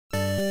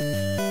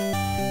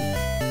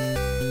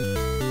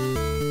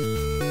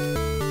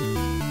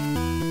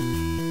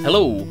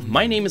Hello,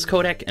 my name is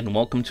Kodak and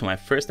welcome to my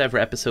first ever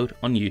episode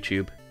on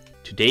YouTube.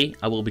 Today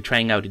I will be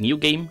trying out a new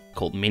game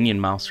called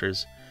Minion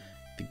Masters.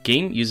 The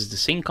game uses the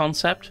same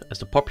concept as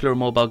the popular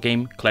mobile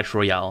game Clash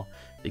Royale.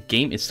 The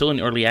game is still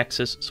in early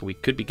access, so we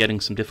could be getting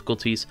some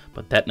difficulties,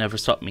 but that never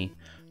stopped me.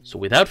 So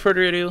without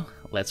further ado,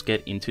 let's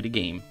get into the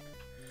game.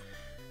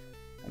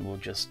 And we'll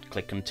just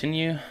click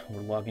continue,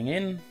 we're logging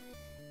in,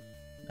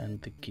 and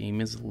the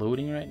game is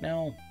loading right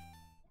now.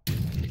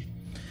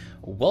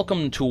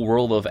 Welcome to a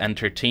world of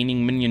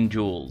entertaining minion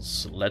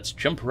duels. Let's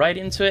jump right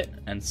into it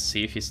and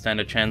see if you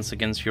stand a chance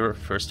against your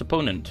first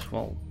opponent.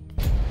 Well,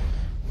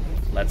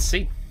 let's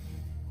see.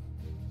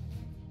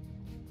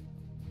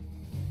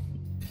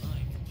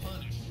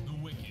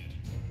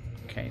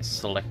 Okay,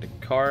 select a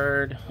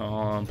card.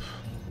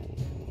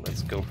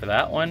 Let's go for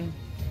that one.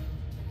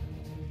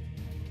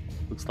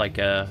 Looks like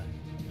a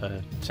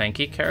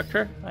tanky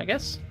character, I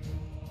guess.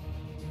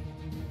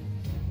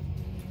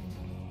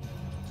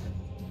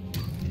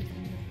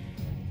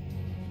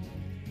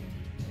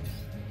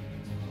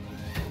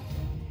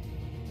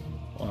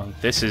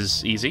 This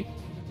is easy.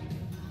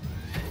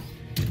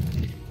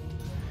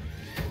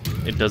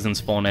 It doesn't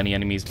spawn any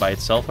enemies by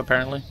itself,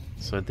 apparently.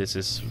 So this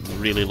is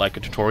really like a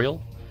tutorial.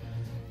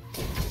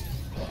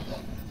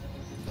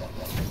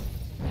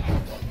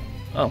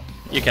 Oh,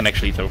 you can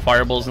actually throw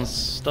fireballs and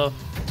stuff.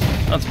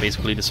 That's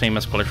basically the same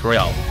as Clash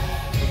Royale.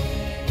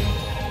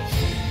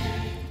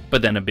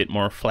 But then a bit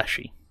more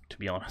flashy, to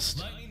be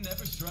honest. Lightning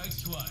never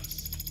strikes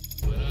twice.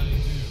 But I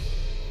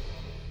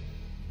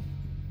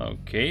do.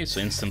 Okay, so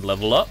instant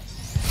level up.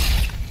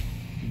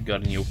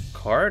 Got a new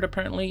card,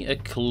 apparently, a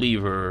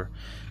cleaver.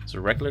 So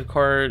a regular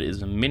card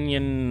is a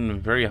minion,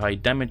 very high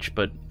damage,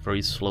 but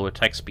very slow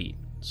attack speed.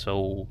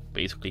 So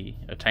basically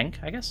a tank,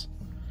 I guess.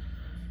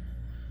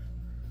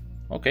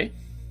 Okay.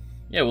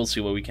 Yeah, we'll see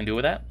what we can do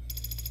with that.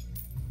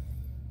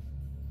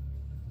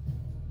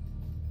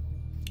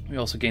 We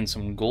also gained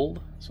some gold,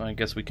 so I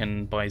guess we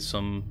can buy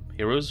some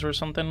heroes or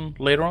something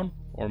later on,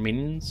 or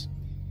minions.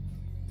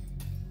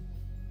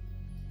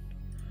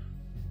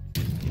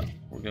 No,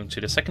 we're going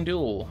to the second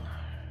duel.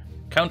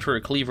 Counter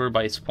a cleaver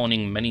by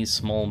spawning many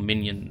small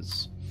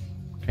minions.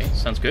 Okay,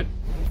 sounds good.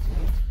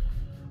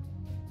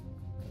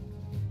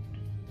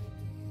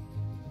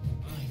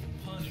 I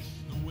punish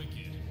the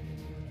wicked.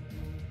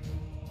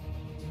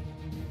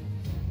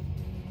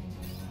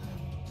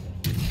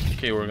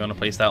 Okay, we're gonna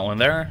place that one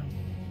there.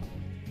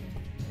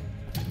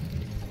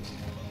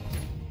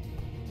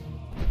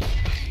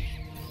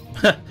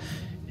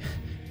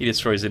 He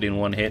destroys it in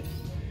one hit.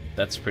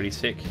 That's pretty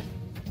sick.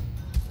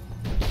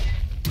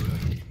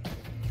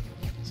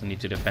 I need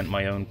to defend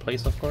my own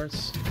place, of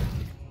course.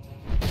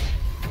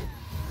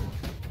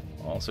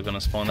 Also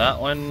gonna spawn that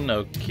one.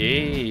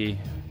 Okay,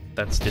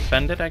 that's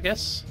defended, I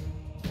guess.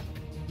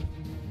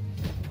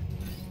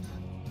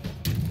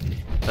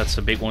 That's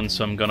a big one,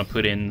 so I'm gonna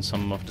put in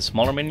some of the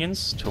smaller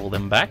minions to hold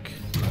them back.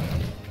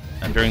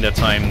 And during that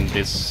time,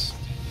 this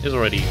is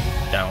already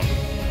down.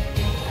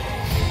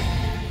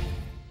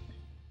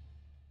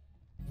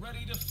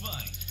 Ready to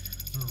fight.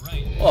 For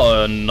right.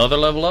 Oh, another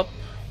level up.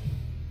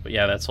 But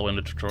yeah, that's all in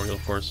the tutorial,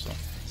 of course, so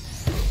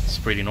it's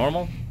pretty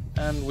normal.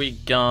 And we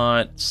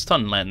got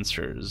Stun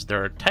Lancers.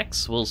 Their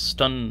attacks will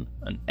stun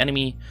an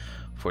enemy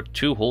for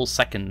 2 whole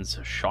seconds.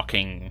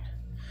 Shocking.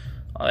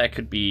 Oh, that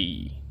could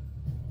be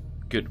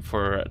good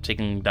for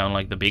taking down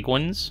like the big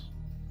ones.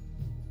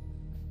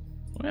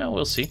 Well,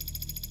 we'll see.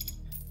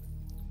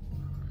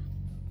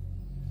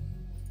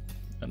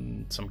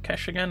 And some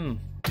cash again.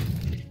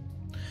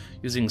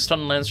 Using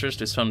Stun Lancers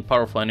to stun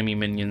powerful enemy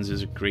minions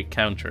is a great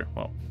counter.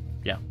 Well,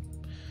 yeah.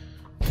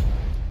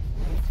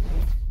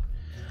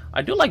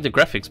 I do like the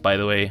graphics, by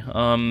the way.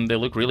 They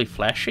look really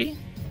flashy.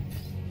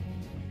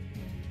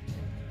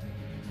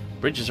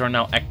 Bridges are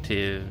now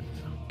active.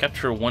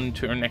 Capture 1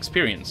 to earn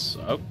experience.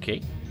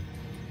 Okay.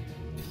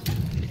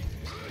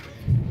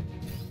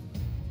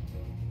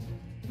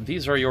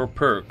 These are your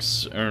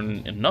perks.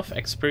 Earn enough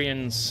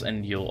experience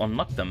and you'll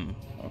unlock them.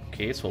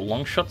 Okay, so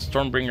Longshot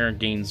Stormbringer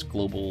gains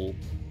global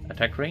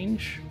attack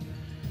range.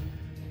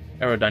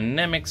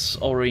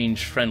 Aerodynamics, all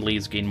range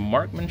friendlies gain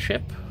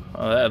marksmanship.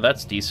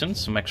 That's decent,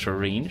 some extra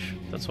range,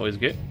 that's always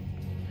good.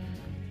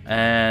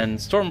 And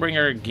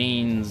Stormbringer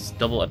gains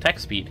double attack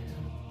speed.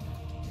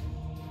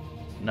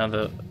 Now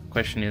the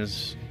question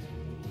is,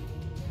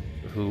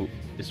 who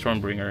is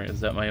Stormbringer? Is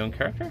that my own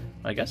character,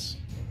 I guess?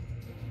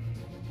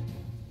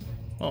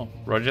 Oh,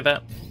 roger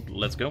that,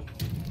 let's go.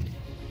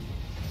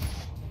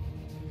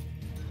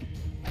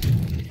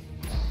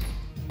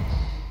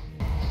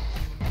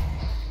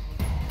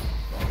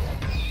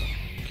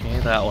 Okay,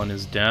 that one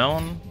is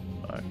down.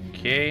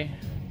 Okay.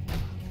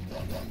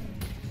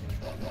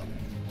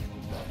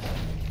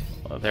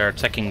 Well, they're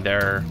attacking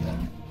their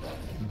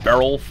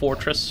barrel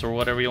fortress, or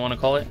whatever you want to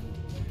call it.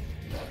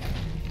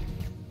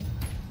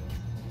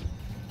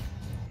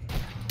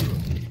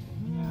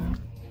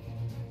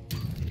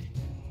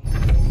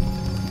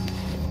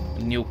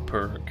 New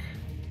perk.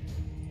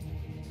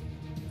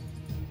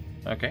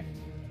 Okay.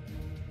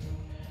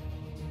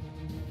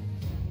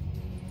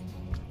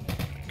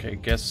 Okay,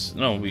 guess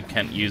no, we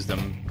can't use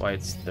them by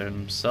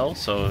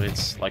themselves, so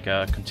it's like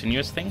a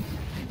continuous thing.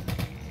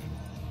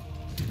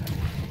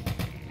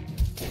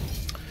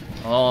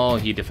 Oh,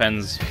 he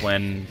defends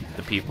when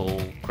the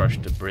people crush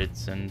the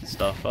Brits and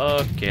stuff.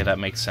 Okay, that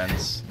makes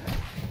sense.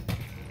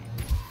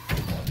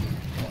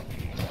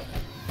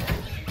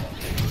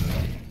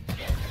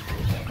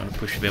 I'm gonna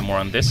push a bit more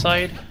on this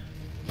side.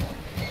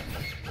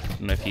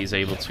 Don't know if he's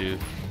able to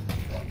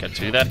get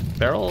to that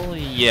barrel.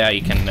 Yeah,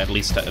 you can at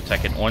least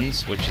attack it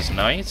once, which is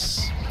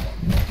nice.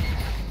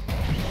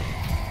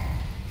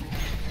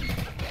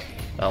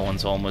 That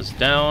one's almost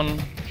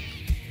down.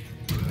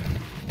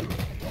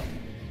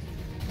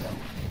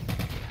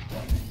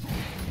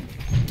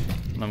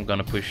 I'm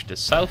gonna push the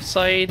south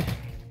side.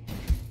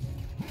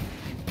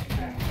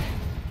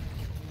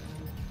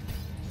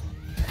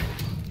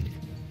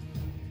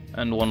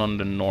 And one on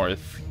the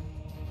north.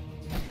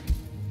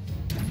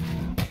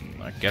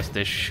 I guess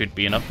this should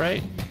be enough,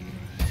 right?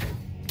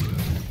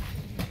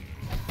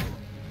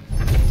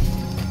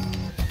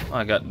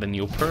 I got the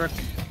new perk,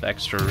 the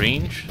extra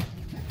range.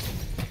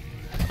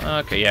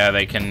 Okay, yeah,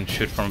 they can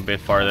shoot from a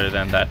bit farther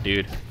than that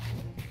dude.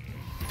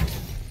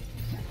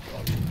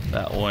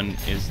 That one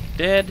is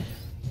dead.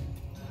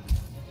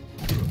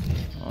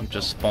 I'll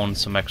just spawn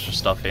some extra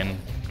stuff in,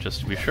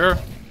 just to be sure.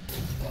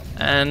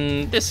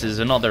 And this is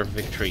another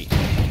victory.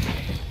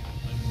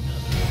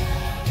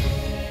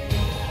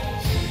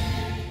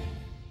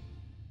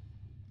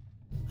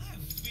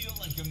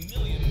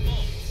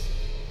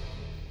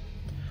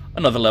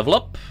 Another level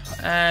up,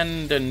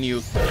 and a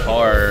new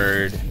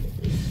card.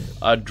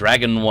 A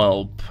Dragon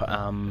Whelp.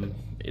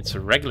 It's a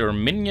regular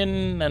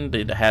minion, and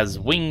it has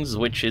wings,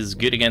 which is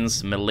good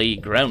against melee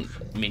ground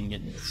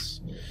minions.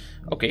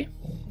 Okay.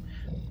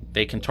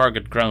 They can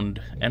target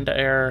ground and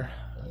air.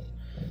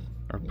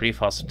 Or pretty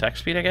fast attack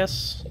speed, I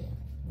guess.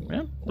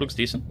 Yeah, looks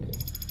decent.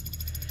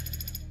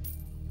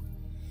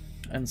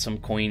 And some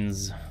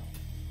coins.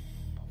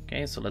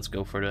 Okay, so let's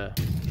go for the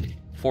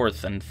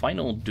fourth and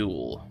final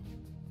duel.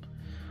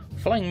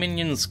 Flying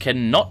minions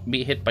cannot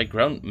be hit by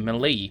ground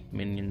melee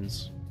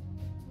minions.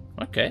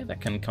 Okay,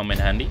 that can come in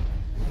handy.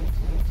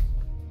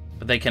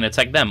 But they can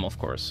attack them, of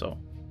course, so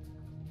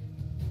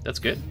that's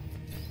good.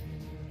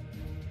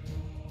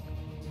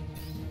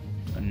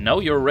 And now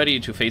you're ready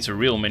to face a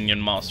real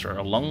Minion Master,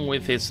 along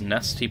with his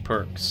nasty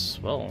perks.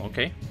 Well,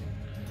 okay.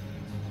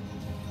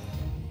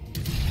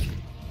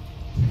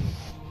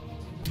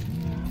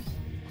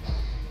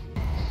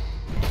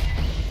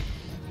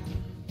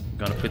 I'm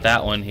gonna put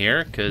that one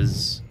here,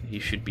 because he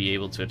should be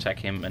able to attack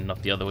him and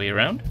not the other way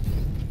around.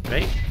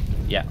 Right?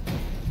 Yeah.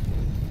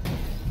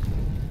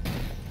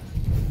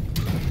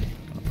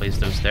 Gonna place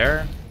those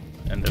there,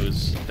 and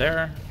those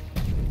there.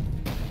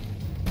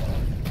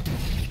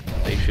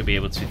 They should be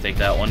able to take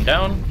that one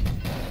down.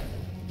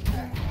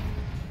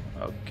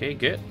 Okay,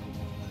 good.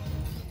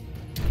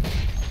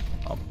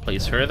 I'll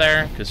place her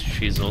there, because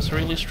she's also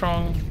really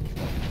strong.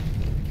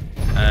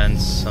 And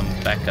some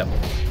backup.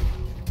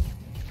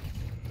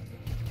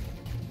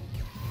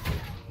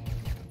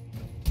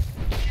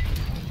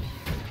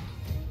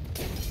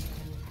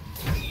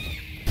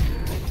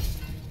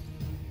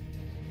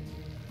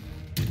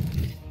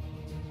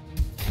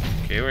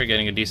 Okay, we're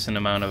getting a decent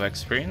amount of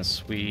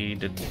experience. We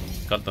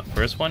got the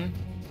first one.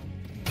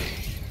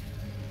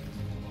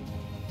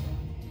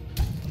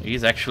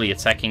 He's actually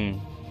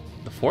attacking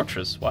the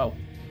fortress. Wow.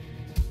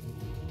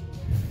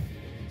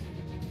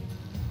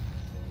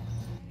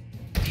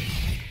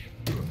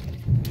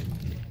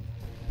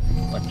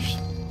 Let's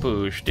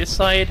push this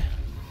side.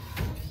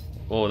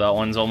 Oh, that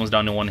one's almost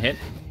down to one hit.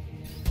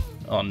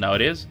 Oh, now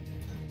it is.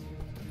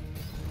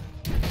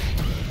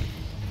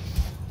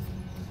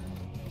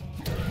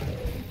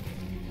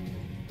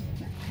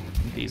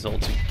 These all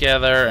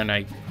together, and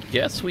I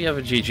guess we have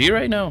a GG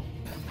right now.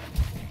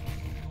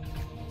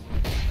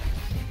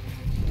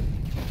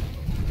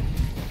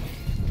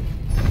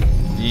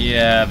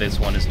 Yeah, this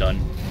one is done.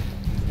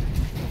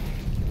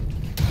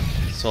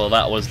 So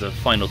that was the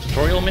final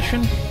tutorial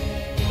mission.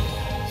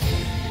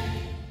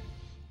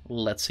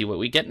 Let's see what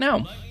we get now.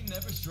 Lightning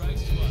never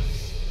strikes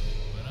twice,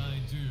 but I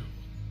do.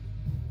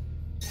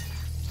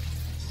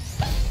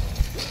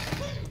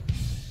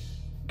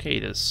 Okay,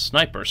 the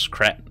sniper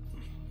scrat.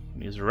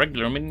 He's a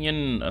regular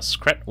minion, a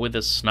scrat with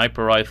a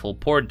sniper rifle.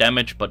 Poor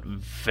damage, but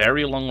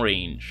very long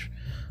range.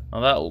 Now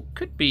that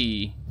could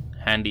be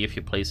handy if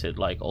you place it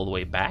like all the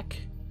way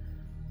back.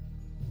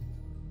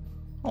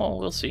 Oh,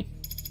 we'll see.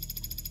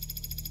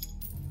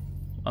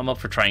 I'm up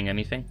for trying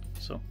anything,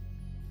 so.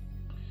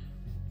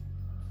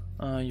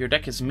 Your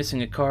deck is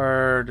missing a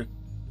card.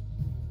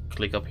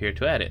 Click up here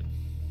to add it.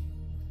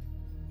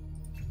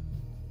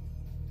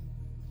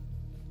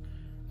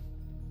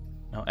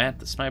 Now add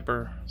the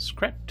sniper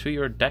scrat to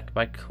your deck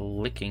by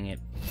clicking it.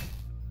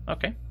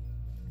 Okay.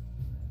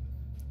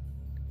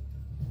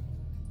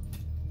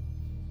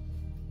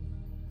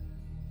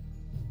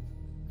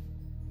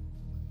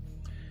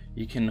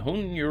 You can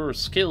hone your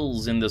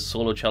skills in the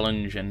solo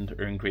challenge and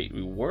earn great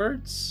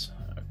rewards.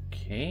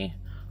 Okay.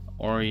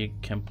 Or you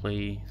can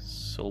play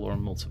solo or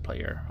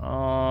multiplayer.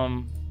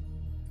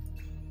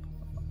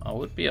 I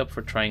would be up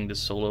for trying the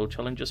solo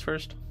challenges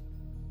first.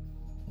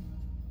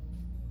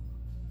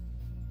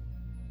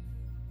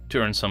 To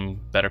earn some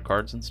better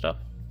cards and stuff.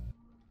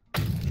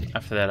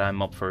 After that,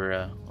 I'm up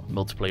for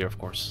multiplayer, of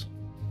course.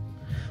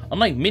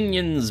 Unlike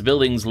minions,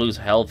 buildings lose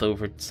health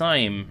over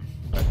time.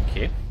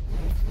 Okay.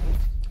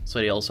 So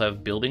they also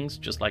have buildings,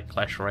 just like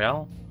Clash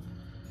Royale.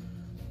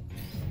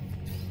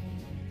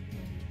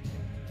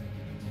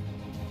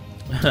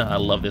 I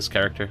love this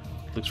character.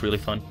 Looks really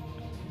fun.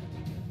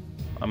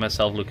 I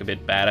myself look a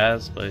bit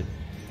badass, but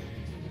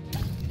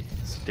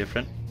it's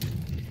different.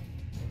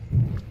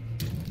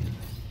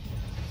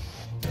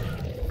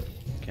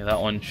 Okay,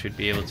 that one should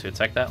be able to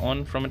attack that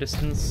one from a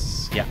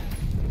distance. Yeah.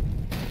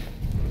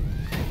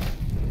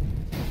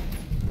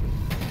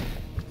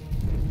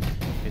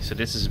 Okay, so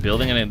this is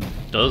building, and it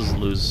does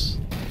lose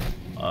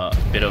a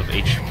bit of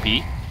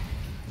HP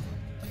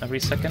every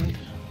second.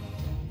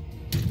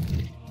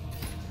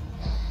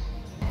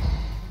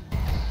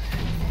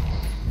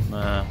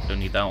 Don't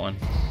need that one.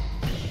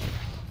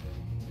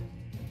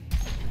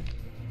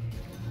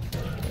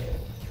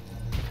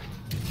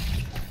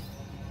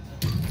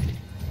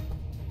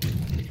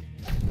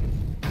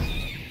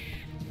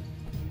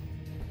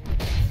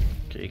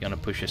 Okay, gonna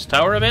push his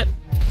tower a bit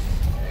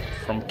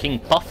from King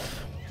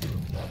Puff.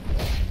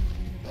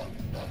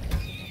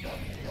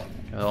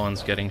 That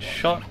one's getting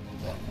shot.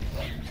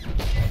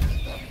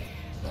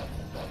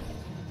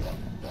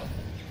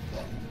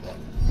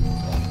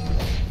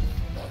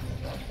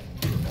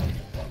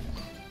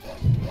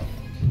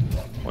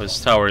 His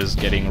tower is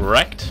getting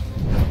wrecked.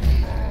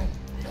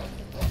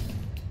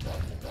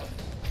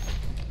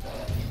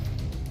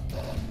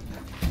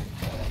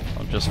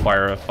 I'll just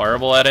fire a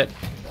fireball at it.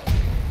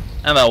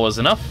 And that was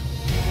enough.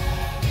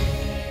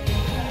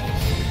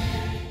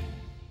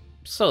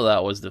 So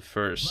that was the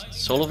first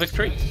solo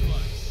victory.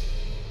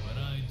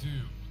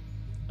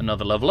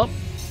 Another level up.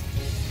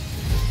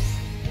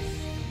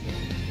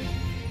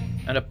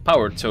 And a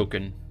power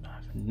token. I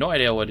have no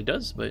idea what it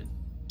does, but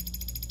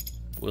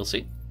we'll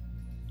see.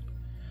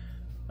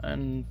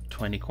 And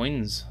 20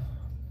 coins.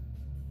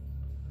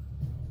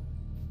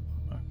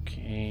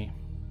 Okay.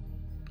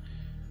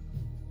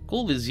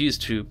 Gold is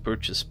used to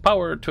purchase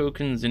power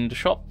tokens in the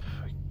shop.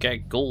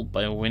 Get gold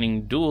by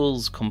winning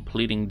duels,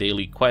 completing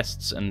daily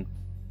quests, and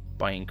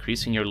by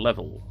increasing your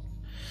level.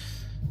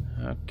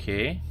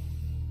 Okay.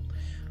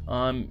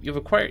 You've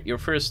acquired your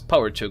first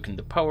power token.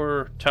 The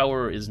power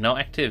tower is now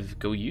active.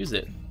 Go use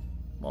it.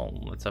 Well,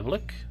 let's have a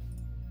look.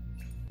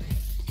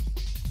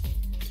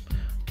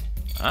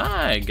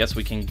 I guess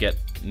we can get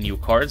new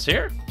cards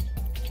here.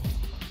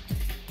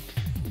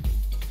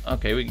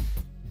 Okay, we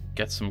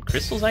get some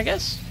crystals, I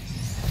guess.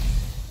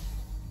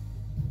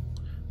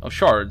 Oh,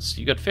 shards.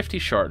 You got 50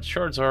 shards.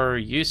 Shards are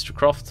used to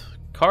craft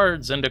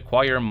cards and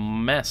acquire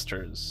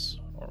masters.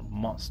 Or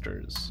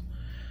monsters.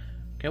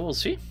 Okay, we'll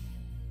see.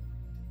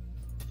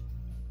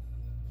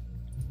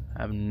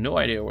 I have no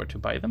idea where to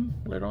buy them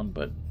later on,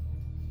 but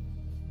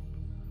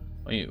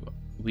we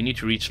need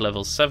to reach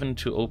level 7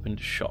 to open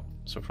the shop.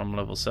 So from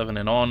level 7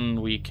 and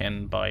on, we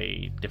can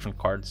buy different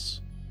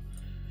cards.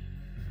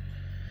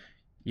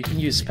 You can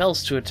use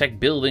spells to attack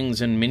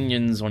buildings and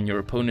minions on your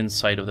opponent's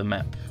side of the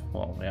map.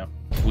 Well, yeah,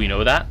 we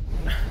know that.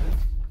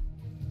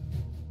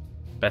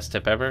 Best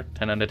tip ever,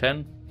 10 out of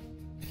 10.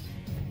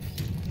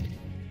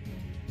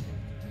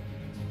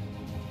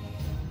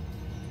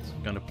 So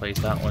I'm gonna place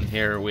that one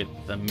here with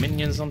the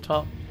minions on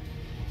top.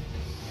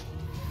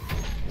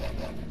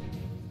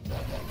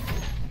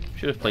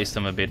 Should have placed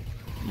them a bit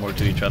more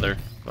to each other.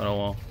 But oh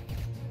well.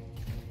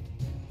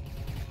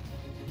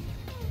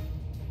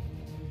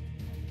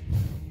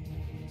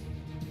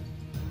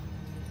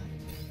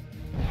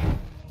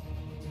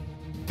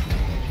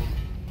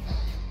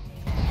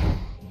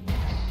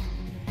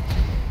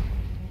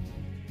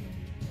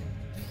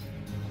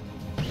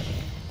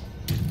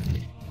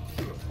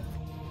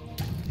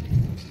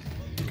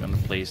 Gonna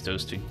place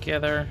those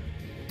together.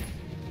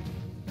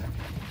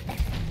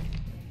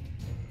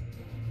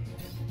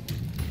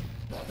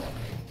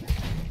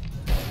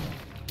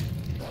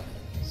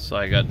 So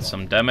I got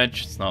some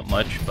damage, it's not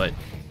much, but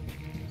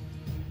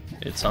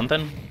it's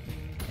something.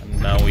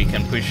 And now we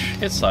can push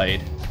his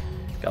side.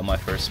 Got my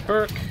first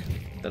perk,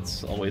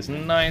 that's always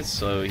nice,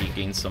 so he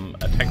gains some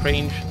attack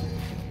range.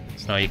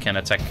 So now he can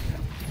attack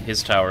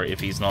his tower if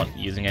he's not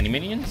using any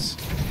minions.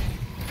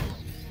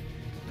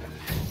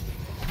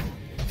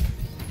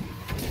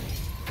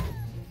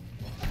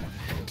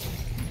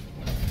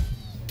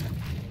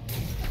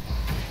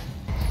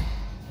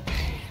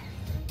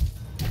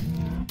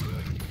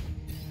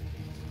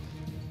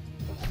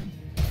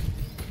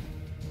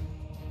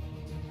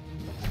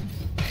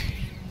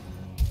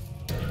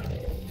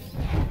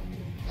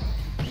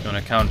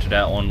 Gonna counter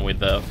that one with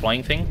the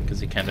flying thing, because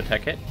he can't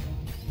attack it.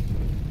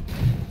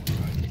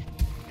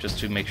 Just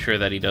to make sure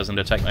that he doesn't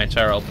attack my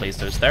tower, I'll place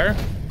those there.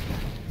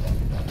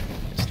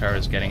 His tower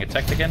is getting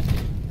attacked again.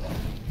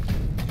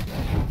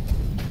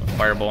 A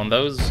fireball on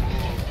those.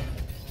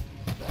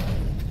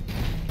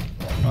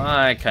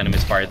 I kind of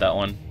misfired that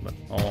one, but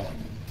oh well.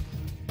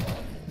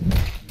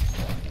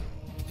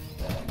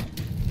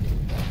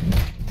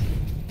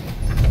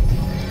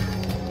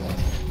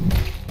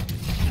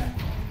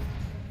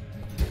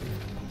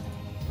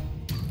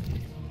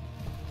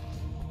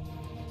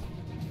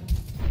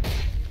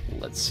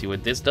 Let's see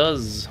what this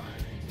does.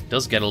 It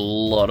does get a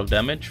lot of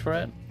damage for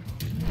it.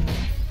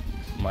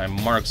 My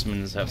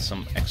marksmen have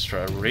some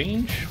extra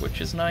range,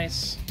 which is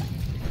nice.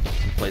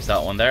 Place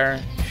that one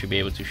there. Should be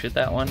able to shoot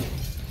that one.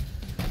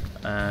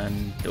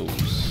 And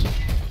those.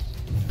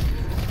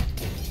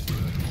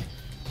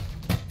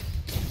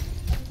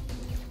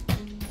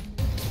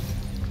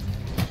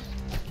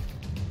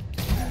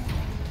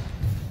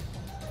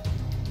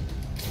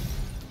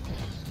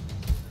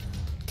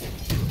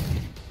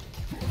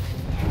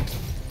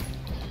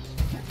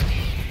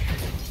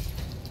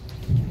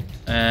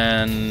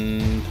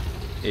 And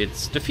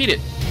it's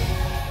defeated.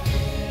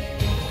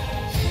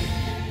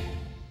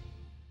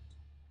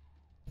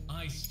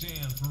 I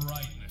stand for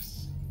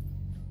rightness.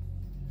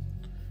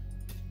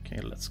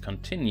 Okay, let's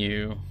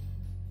continue.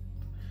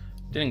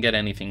 Didn't get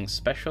anything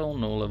special,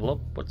 no level up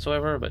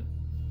whatsoever, but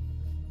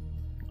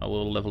I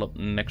will level up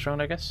next round,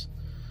 I guess.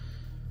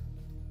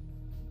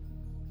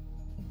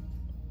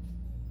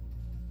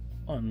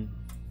 Onward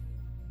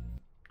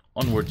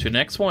to the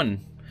next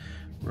one.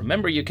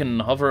 Remember, you can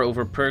hover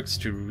over perks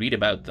to read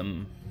about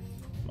them.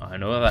 I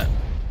know that.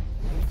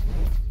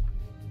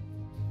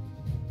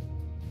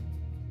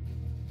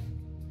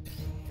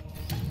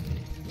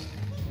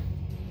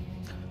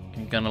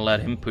 I'm gonna let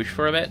him push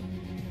for a bit,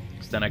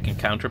 because then I can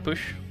counter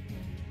push.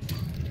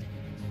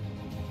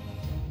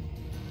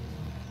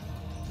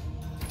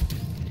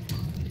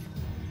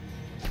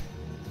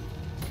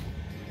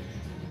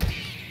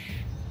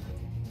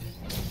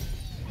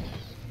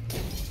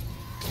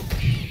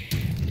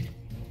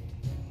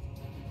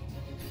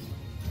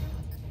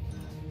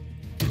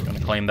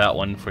 Claim that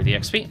one for the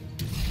XP.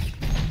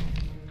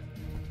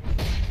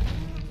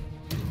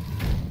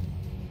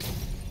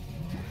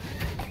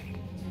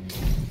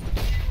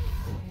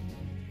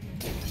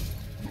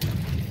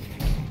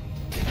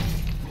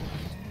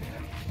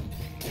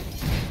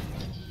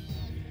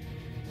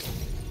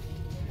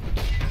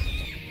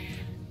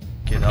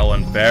 Okay, that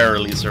one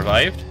barely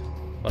survived,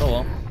 but oh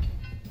well.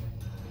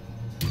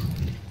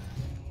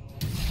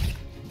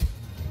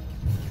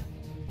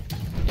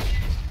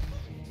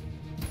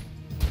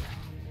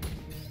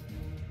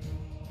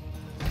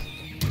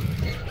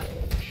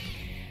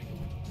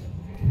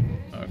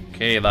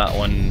 Okay, that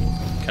one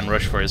can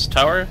rush for his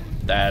tower.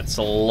 That's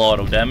a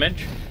lot of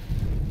damage.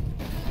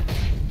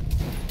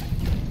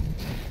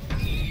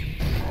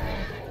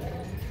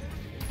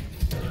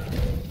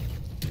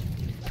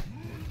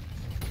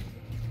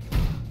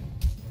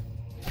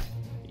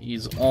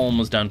 He's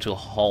almost down to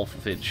half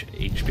of his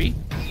HP.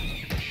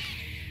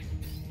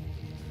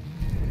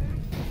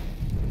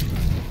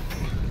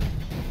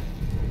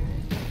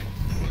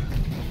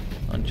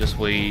 I'll just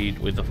wait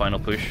with the final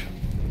push.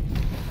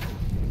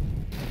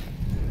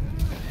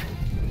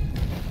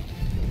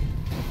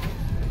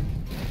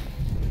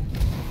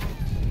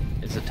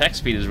 Attack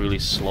speed is really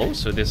slow,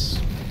 so this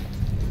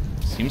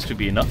seems to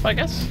be enough, I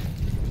guess.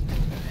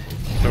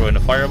 Throw in a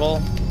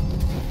fireball.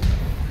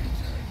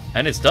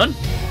 And it's done.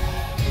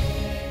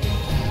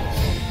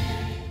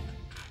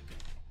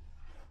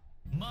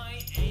 My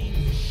aim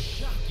is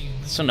shocking.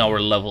 So now we're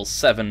level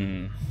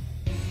 7.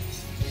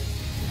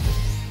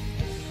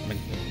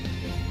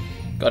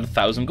 Got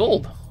 1,000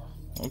 gold.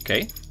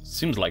 Okay,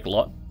 seems like a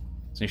lot,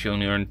 since you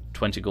only earn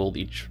 20 gold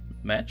each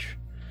match.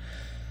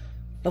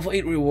 Level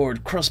 8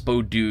 reward,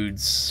 crossbow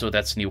dudes. So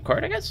that's a new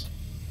card, I guess?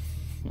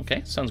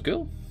 Okay, sounds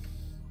good.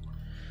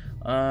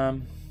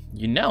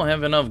 You now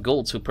have enough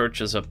gold to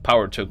purchase a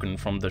power token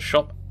from the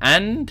shop,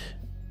 and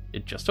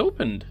it just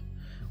opened.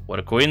 What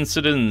a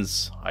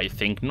coincidence. I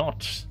think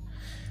not.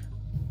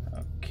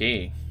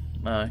 Okay.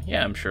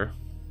 Yeah, I'm sure.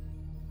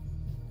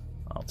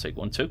 I'll take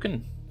one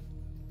token.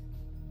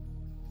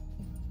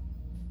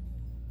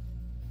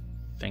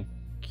 Thank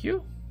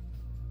you.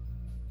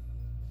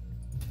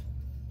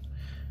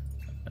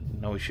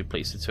 Now we should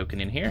place the token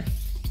in here.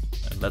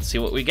 And let's see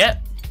what we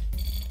get.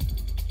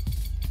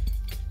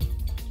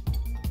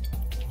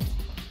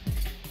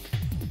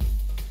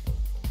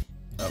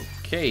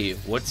 Okay,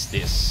 what's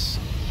this?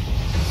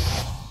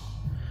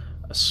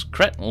 A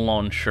Scrat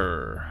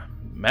launcher.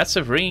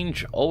 Massive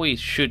range, always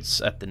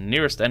shoots at the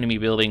nearest enemy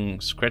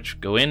building.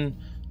 Scratch go in.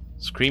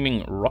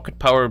 Screaming rocket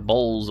power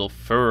balls of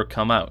fur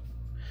come out.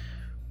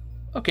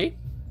 Okay,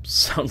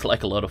 sounds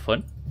like a lot of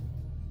fun.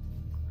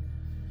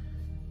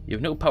 You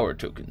have no power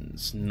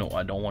tokens. No,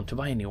 I don't want to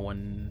buy any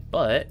one,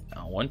 but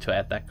I want to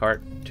add that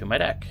card to my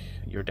deck.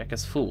 Your deck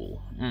is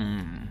full.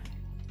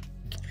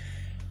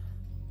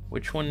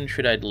 Which one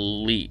should I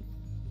delete?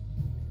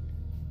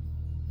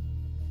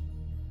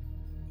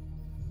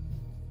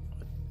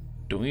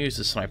 Don't use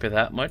the sniper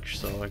that much,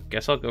 so I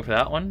guess I'll go for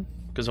that one.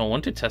 Because I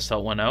want to test that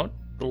one out,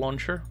 the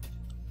launcher.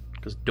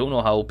 Because don't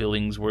know how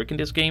buildings work in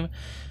this game.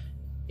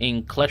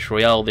 In Clash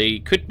Royale, they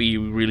could be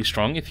really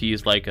strong if you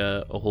use like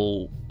a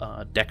whole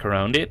deck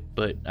around it,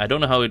 but I don't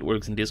know how it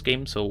works in this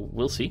game, so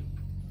we'll see.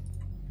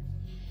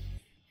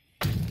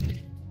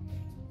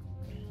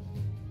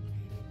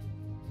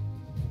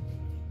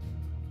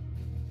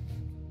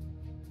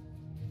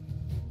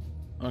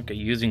 Okay,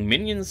 using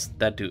minions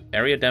that do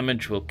area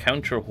damage will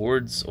counter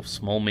hordes of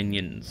small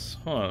minions.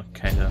 Oh,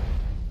 kinda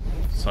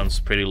sounds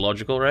pretty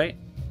logical, right?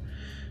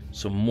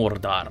 So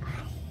Mordar.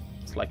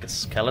 It's like a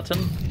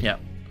skeleton? Yeah.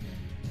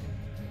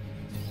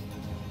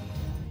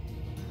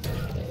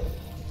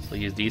 So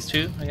use these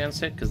two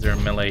against it, because they're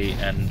melee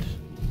and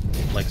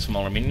like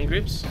smaller minion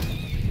groups.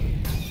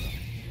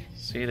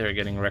 See, they're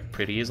getting wrecked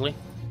pretty easily.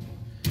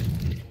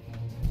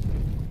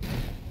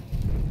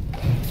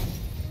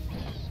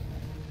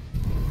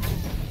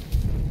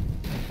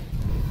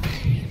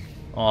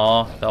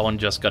 Aw, that one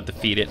just got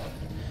defeated.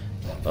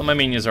 But my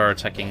minions are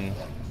attacking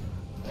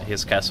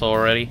his castle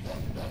already.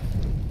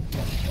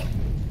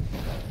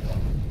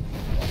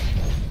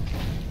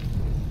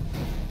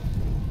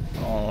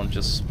 I'll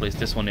just place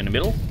this one in the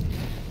middle.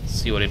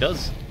 See what it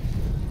does.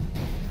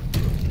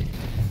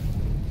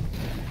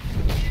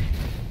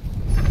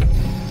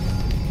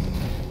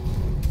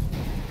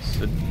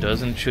 So it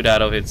doesn't shoot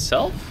out of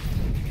itself.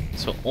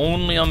 So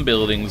only on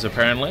buildings,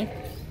 apparently.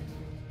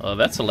 Oh,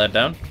 that's a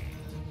letdown.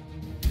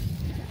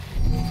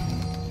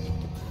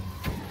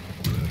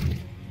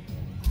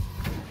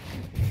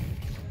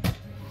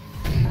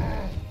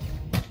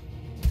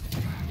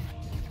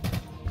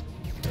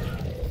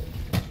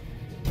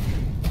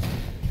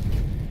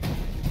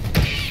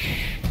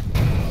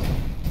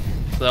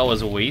 That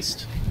was a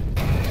waste.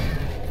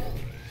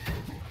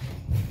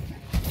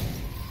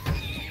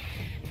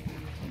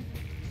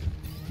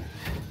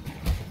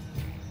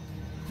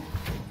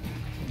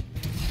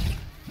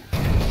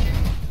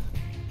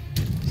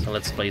 So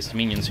let's place the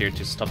minions here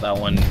to stop that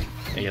one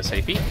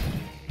ASAP.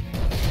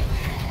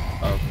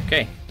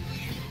 Okay.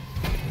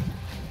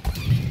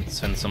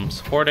 Send some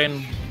support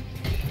in.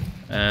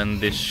 And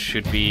this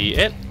should be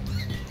it.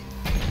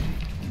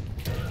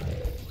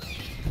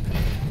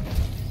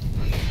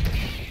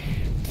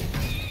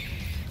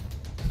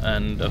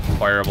 And a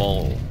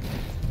fireball.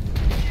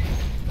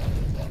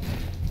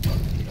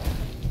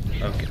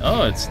 Okay.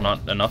 Oh, it's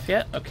not enough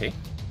yet? Okay.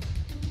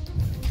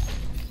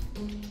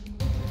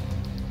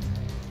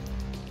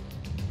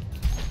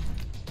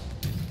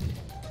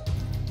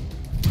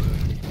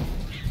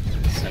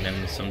 Send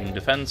in some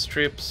defense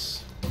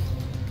troops.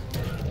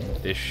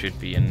 This should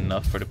be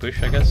enough for the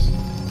push, I guess.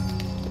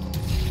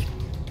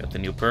 Got the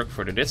new perk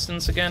for the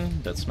distance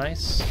again. That's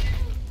nice.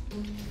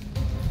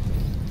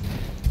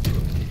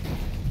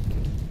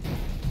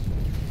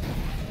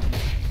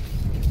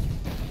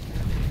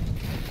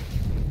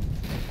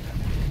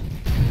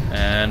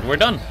 And we're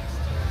done.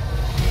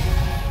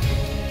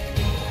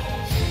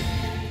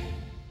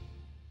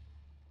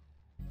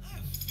 I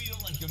feel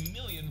like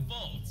 1,000,000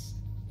 volts.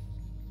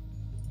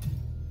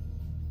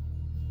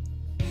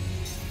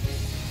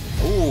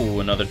 Ooh,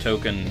 another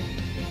token.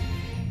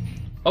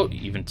 Oh,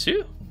 even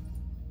two?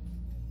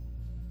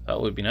 That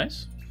would be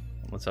nice.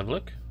 Let's have a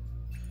look.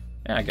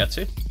 Yeah, I got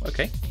two.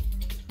 Okay.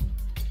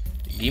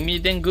 Give me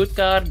them good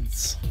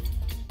cards.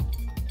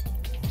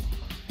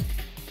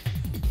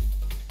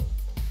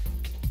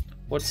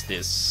 What's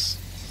this?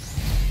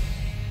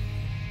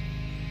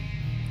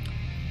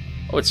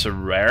 Oh, it's a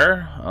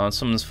rare.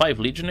 Summons 5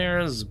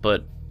 legionnaires,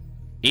 but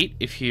 8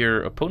 if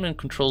your opponent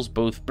controls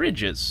both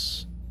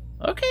bridges.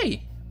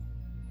 Okay.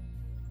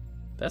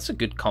 That's a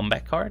good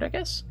combat card, I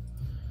guess.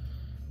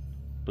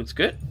 Looks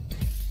good.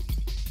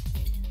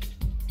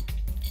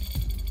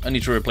 I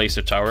need to replace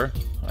the tower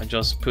I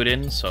just put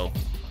in, so...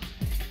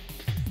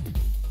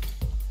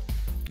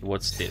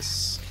 What's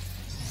this?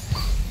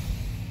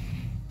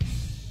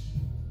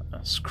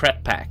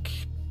 Scrap pack.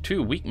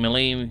 2 weak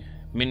melee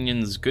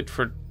minions, good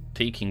for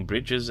taking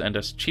bridges and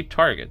as cheap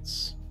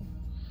targets.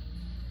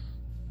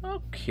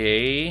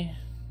 Okay.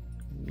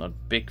 Not a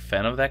big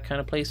fan of that kind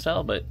of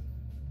playstyle, but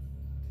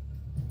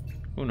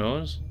who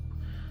knows?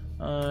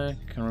 I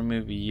can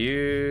remove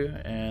you,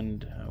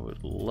 and I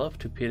would love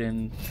to put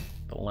in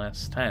the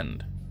last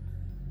stand.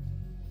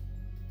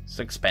 It's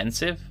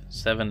expensive,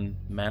 7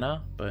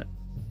 mana, but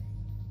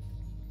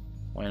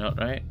why not,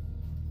 right?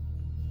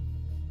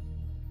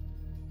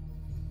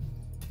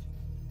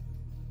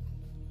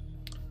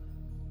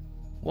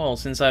 Well,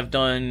 since I've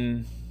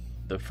done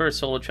the first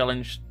solo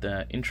challenge,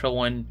 the intro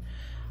one,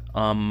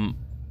 I'm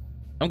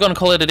gonna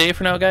call it a day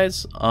for now,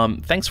 guys.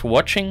 Thanks for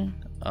watching.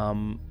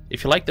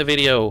 If you like the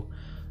video,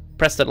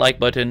 press that like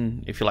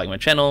button. If you like my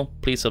channel,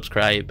 please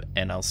subscribe,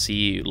 and I'll see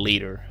you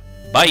later.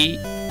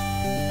 Bye!